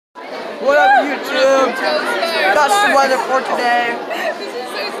What up, YouTube? That's the weather for today.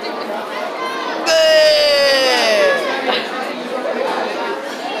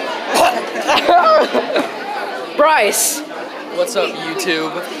 Bryce. What's up,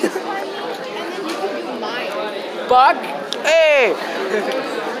 YouTube? Buck. Hey.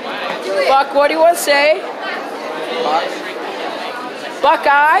 Buck, what do you want to say?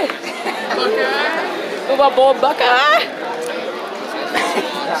 Buckeye. Buckeye. My boy Buckeye.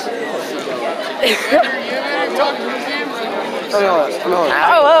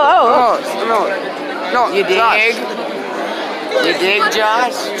 No. You dig? You dig,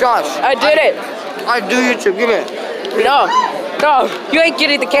 Josh? Josh. I did it. I do YouTube. Give it. No, you ain't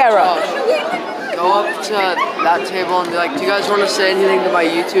getting the camera. Go up to that table and be like, do you guys want to say anything to my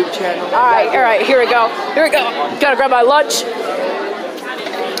YouTube channel? All right, here we go. Gotta grab my lunch.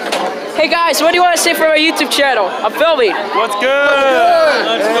 Hey guys, what do you want to say for my YouTube channel? I'm filming. What's good?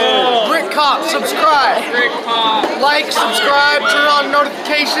 Let's go. Brick Cop, subscribe. Like, subscribe, turn on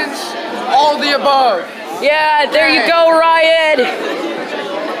notifications, all the above. Yeah, there you go, Ryan.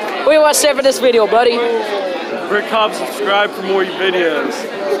 What do you want to say for this video, buddy? Brick Cop, subscribe for more videos.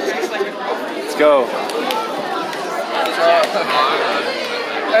 Let's go.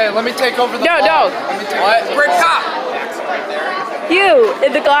 Hey, let me take over the No. vlog. What? Brick Cop. You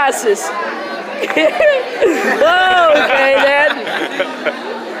in the glasses. Oh, okay then.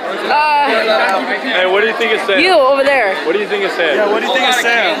 Hey, what do you think of Sam? You over there. What do you think of Sam? Yeah, what do you think of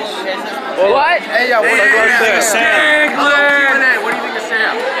Sam? What? Hey, yeah, what do you think of Sam? What do you think of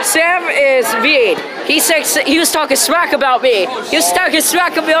Sam? Sam is mean. He was talking smack about me. He was talking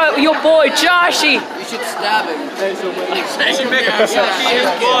smack about your boy Joshy. You should stab him.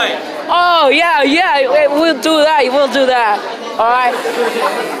 Oh yeah, we'll do that. All right.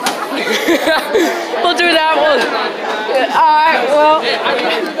 We'll do that one. All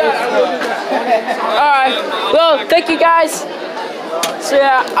right. Well, thank you guys. So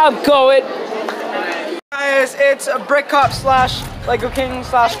yeah, I'm going. Guys, it's a Brick Cop / Lego King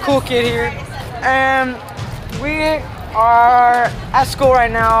 / Cool Kid here, and we are at school right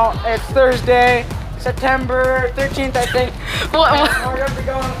now. It's Thursday, September 13th, I think. We're gonna be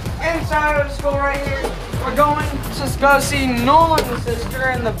going inside of the school right here. We're going to go see Nolan's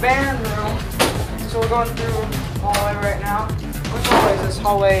sister in the band room. So we're going through the hallway right now. Which hallway is this?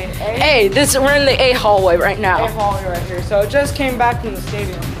 Hallway A? We're in the A hallway right now. A hallway right here. So just came back from the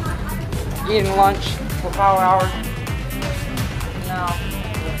stadium, eating lunch for power hour. Now,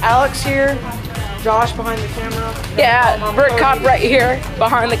 Alex here, Josh behind the camera. Yeah, I'm Brick Cody. Cop right here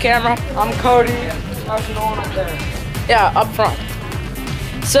behind the camera. I'm Cody. How's Nolan up there? Yeah, up front.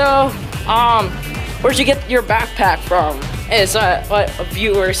 So, where'd you get your backpack from? Is what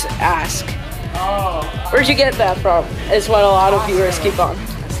viewers ask. Oh. Where'd you get that from? Is what a lot of viewers keep on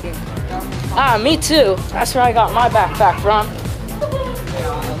asking. Me too. That's where I got my backpack from.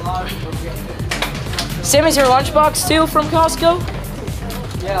 Sammy's your lunchbox too from Costco?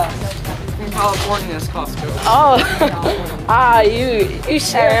 Yeah. In California's Costco. Oh, you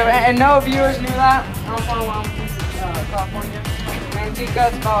sure? And no viewers knew that. I'm from California.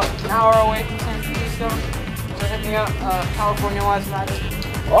 Manteca's about an hour away from San Francisco. So hit me up, California-wise matters.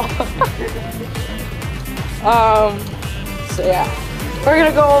 So yeah, we're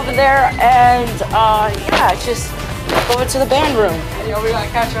gonna go over there and yeah, just go over to the band room. Yeah, we gotta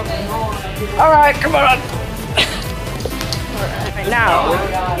catch up and roll. All right, come on. Right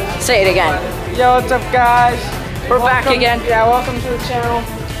now, say it again. Yo, what's up, guys? We're back again. Yeah, welcome to the channel.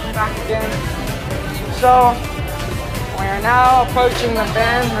 Back again. So, we are now approaching the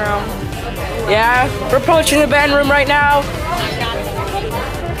band room. Yeah, we're approaching the band room right now.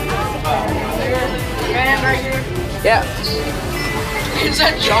 Band right here. Yeah. Is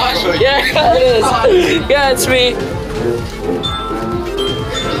that Josh? Yeah, it is. Yeah, it's me.